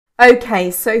Okay,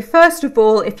 so first of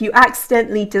all, if you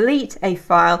accidentally delete a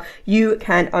file, you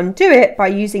can undo it by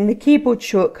using the keyboard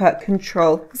shortcut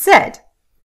Ctrl Z.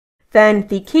 Then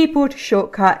the keyboard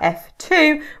shortcut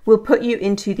F2 will put you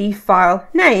into the file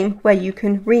name where you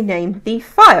can rename the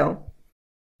file.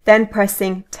 Then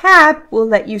pressing Tab will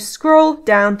let you scroll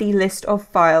down the list of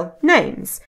file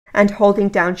names, and holding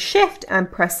down Shift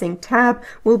and pressing Tab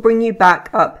will bring you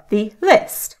back up the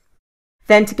list.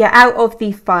 Then to get out of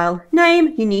the file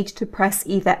name, you need to press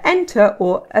either Enter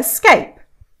or Escape.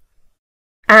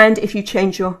 And if you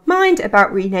change your mind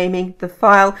about renaming the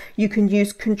file, you can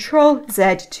use Ctrl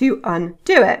Z to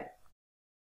undo it.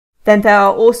 Then there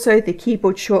are also the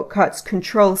keyboard shortcuts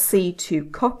Ctrl C to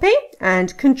copy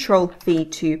and Ctrl V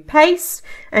to paste,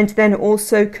 and then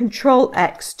also Ctrl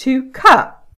X to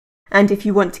cut. And if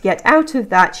you want to get out of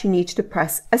that, you need to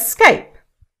press Escape.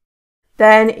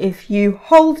 Then if you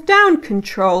hold down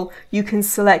Ctrl, you can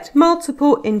select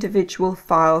multiple individual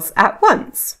files at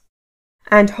once.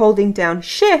 And holding down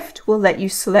Shift will let you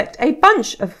select a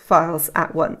bunch of files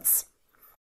at once.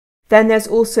 Then there's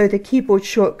also the keyboard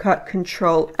shortcut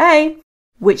Ctrl A,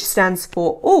 which stands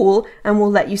for All and will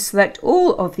let you select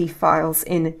all of the files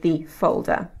in the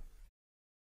folder.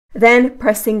 Then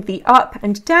pressing the up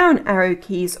and down arrow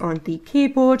keys on the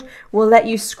keyboard will let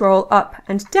you scroll up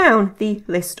and down the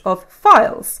list of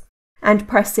files. And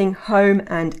pressing Home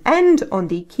and End on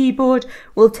the keyboard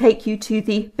will take you to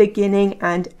the beginning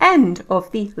and end of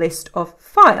the list of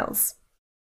files.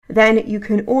 Then you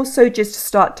can also just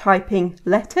start typing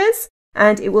letters,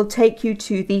 and it will take you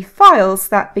to the files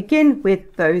that begin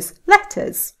with those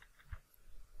letters.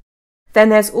 Then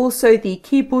there's also the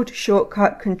keyboard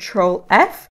shortcut Ctrl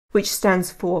F, which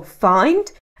stands for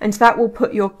Find, and that will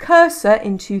put your cursor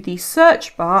into the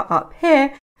search bar up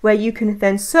here, where you can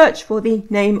then search for the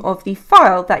name of the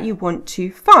file that you want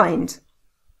to find.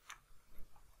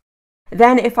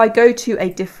 Then if I go to a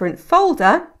different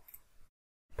folder,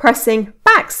 pressing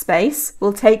Backspace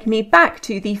will take me back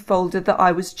to the folder that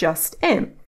I was just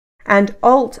in, and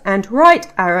Alt and right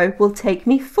arrow will take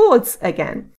me forwards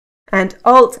again, and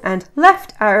Alt and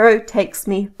left arrow takes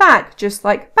me back just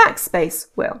like Backspace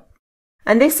will.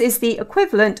 And this is the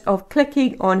equivalent of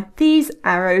clicking on these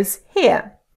arrows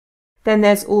here. Then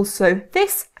there's also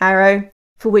this arrow,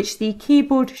 for which the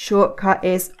keyboard shortcut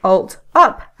is Alt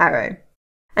up arrow.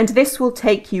 And this will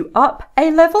take you up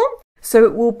a level, so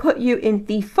it will put you in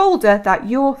the folder that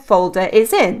your folder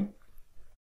is in.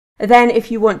 Then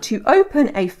if you want to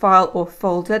open a file or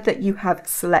folder that you have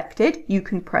selected, you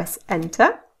can press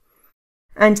Enter.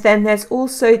 And then there's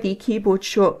also the keyboard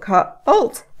shortcut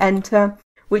Alt Enter,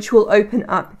 which will open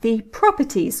up the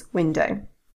Properties window.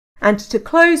 And to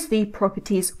close the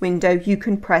Properties window, you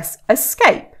can press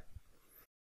Escape.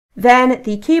 Then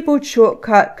the keyboard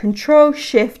shortcut Ctrl,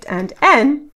 Shift and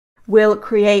N will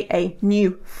create a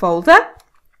new folder,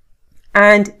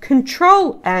 and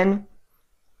Ctrl N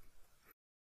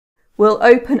will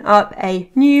open up a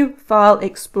new File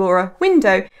Explorer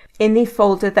window in the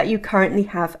folder that you currently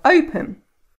have open.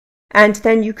 And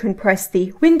then you can press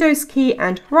the Windows key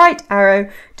and right arrow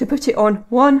to put it on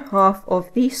one half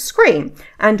of the screen,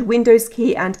 and Windows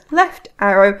key and left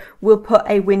arrow will put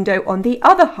a window on the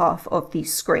other half of the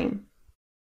screen.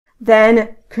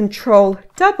 Then Ctrl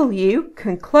W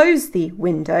can close the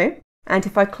window, and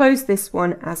if I close this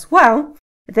one as well,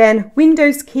 then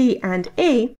Windows key and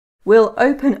E will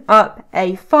open up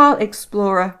a File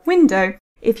Explorer window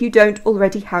if you don't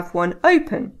already have one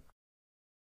open.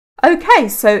 Okay,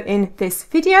 so in this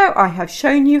video I have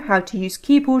shown you how to use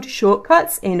keyboard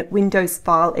shortcuts in Windows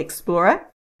File Explorer,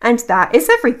 and that is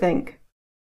everything.